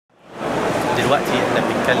دلوقتي احنا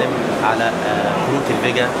بنتكلم على كروت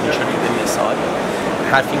الفيجا من شركه MSI.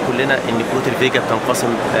 احنا عارفين كلنا ان كروت الفيجا بتنقسم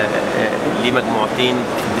لمجموعتين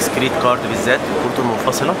في الديسكريت كارد بالذات. الكروت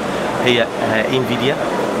المنفصله هي انفيديا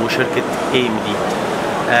وشركه AMD.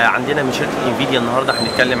 عندنا من شركه انفيديا النهارده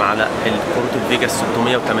هنتكلم على الكروت الفيجا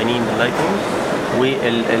 680 لايتنج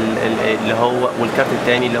واللي هو والكارت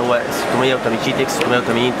الثاني اللي هو 680 GITEX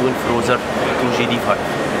 680 توين فروزر 2GD5.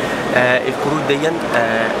 الكروت دي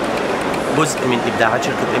جزء من ابداعات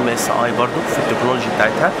شركه MSI برضو في التكنولوجي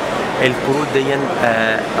بتاعتها. الكروت دي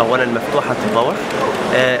اولا مفتوحه الباور.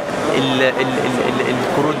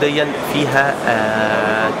 الكروت دي فيها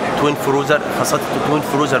توين فروزر، خاصه التوين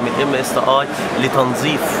فروزر من MSI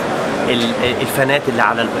لتنظيف الفانات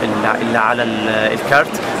اللي على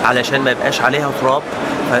الكارت علشان ما يبقاش عليها تراب.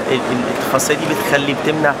 الخاصيه دي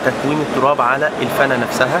بتمنع تكوين التراب على الفانه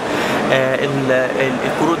نفسها.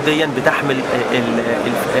 الكروت دي بتحمل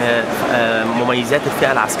مميزات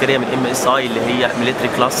الفئه العسكريه من MSI اللي هي ميليتري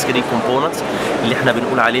كلاس 3 كومبوننتس اللي احنا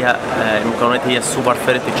بنقول عليها المكونات هي السوبر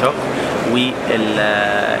فيرت تشوك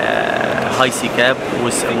والهاي سي كاب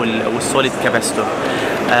والسوليد كاباستور.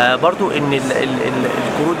 برضو ان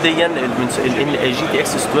الكروت دي GTX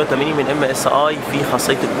 680 من MSI في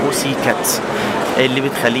خاصيه OC كات اللي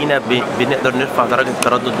بتخلينا بنقدر نرفع درجه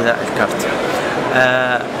التردد بتاع الكارت.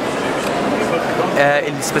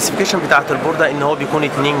 السبيسيفيكيشن بتاعت البورده ان هو بيكون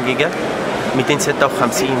 2 جيجا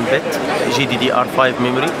 256 بت GDDR5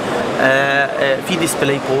 ميموري. في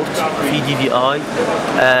ديسبلاي بورت، في DVI،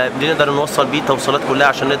 بنقدر نوصل بيه التوصيلات كلها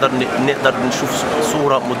عشان نقدر نشوف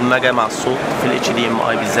صوره مدمجه مع الصوت في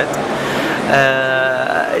HDMI بالذات.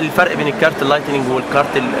 الفرق بين الكارت اللايتنينج والكارت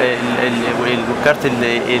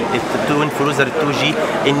التوين فروزر 2G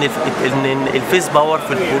ان الفيز باور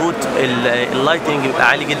في الكروت اللايتنينج بيبقى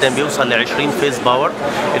عالي جدا، بيوصل ل 20 فيز باور.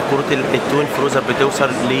 الكروت التوين فروزر بتوصل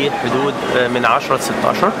لحدود من 10 ل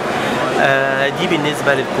 16. دي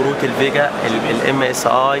بالنسبه للكروت الفيجا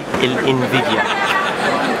MSI الانفيديا.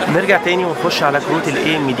 نرجع تاني ونخش على كروت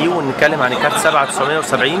AMD ونتكلم عن الكارت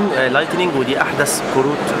 7970 لايتنينج، ودي احدث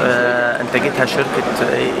كروت انتجتها شركه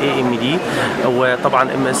AMD. وطبعا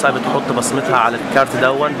MSI بتحط بصمتها على الكارت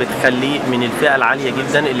دون، بتخليه من الفئه العاليه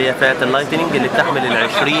جدا اللي هي فئه اللايتنينج اللي بتحمل ال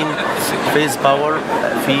 20 فيز باور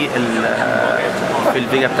في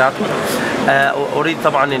الفيجا بتاعته. اوريدي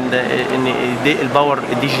طبعا ان الباور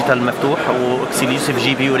الديجيتال مفتوح واكسكلوسيف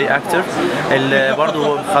GPU رياكتور اللي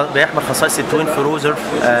برضه بيحمل خصائص التوين فروزر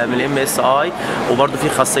من MSI. وبرضه في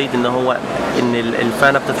خاصيه ان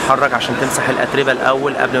الفانه بتتحرك عشان تمسح الاتربه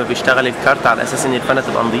الاول قبل ما بيشتغل الكارت على اساس ان الفانه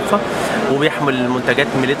تبقى نظيفه. وبيحمل منتجات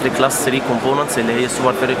ميليتري كلاس 3 كومبوننتس اللي هي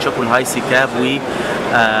السوبر فيرت تشوك والهاي سي كاب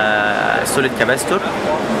والسوليد كاباستور.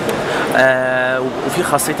 وفي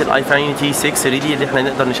خاصيه الاي 6 ريدي اللي احنا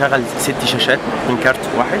نقدر نشغل 6 شاشات من كارت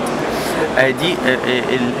واحد. دي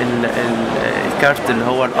الكارت اللي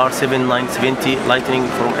هو R7970 لايتنينج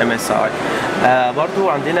فروم MSI. برضو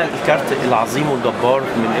عندنا الكارت العظيم والجبار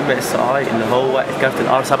من MSI اللي هو الكارت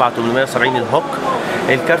R7870 الهوك.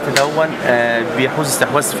 الكارت دون بيحوز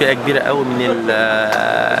استحواذ فئه كبيره قوي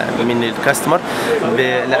من الكاستمر،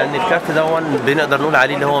 لان الكارت دون بنقدر نقول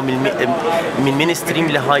عليه اللي هو من مين ستريم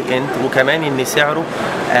لهاي اند، وكمان ان سعره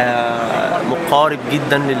مقارب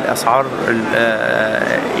جدا للاسعار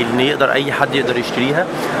اللي يقدر اي حد يقدر يشتريها.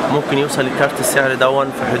 ممكن يوصل الكارت السعر دون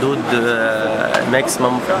في حدود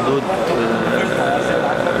ماكسيمم في حدود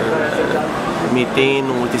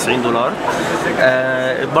 $290.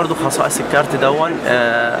 برضو خصائص الكارت دون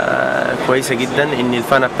كويسه جدا، ان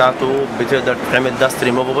الفانه بتاعته بتقدر تعمل داست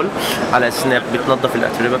ريموفبل على اساس انها بتنظف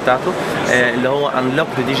الاتربه بتاعته، اللي هو انلوك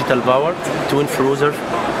ديجيتال باور توين فروزر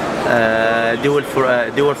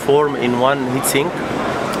دول فورم ان وان هيت سينك.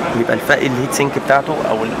 بيبقى الهيت سينك بتاعته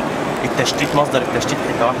او التشتيت، مصدر التشتيت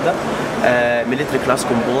حته واحده. ميليتري كلاس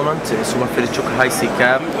كومبوننت، سوبر فيرت تشوك، هاي سي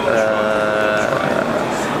كاب،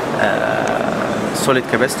 سوليد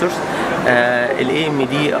كاباستورز.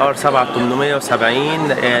 AMD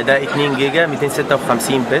R7870 ده 2 جيجا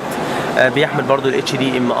 256 بت. بيحمل برضو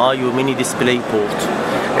HDMI وميني ديسبلاي بورت.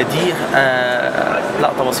 دي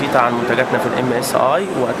لقطه بسيطه عن منتجاتنا في MSI،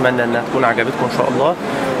 واتمنى انها تكون عجبتكم ان شاء الله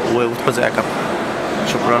وتحوز اعجابكم.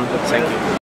 شكرا. ثانك يو.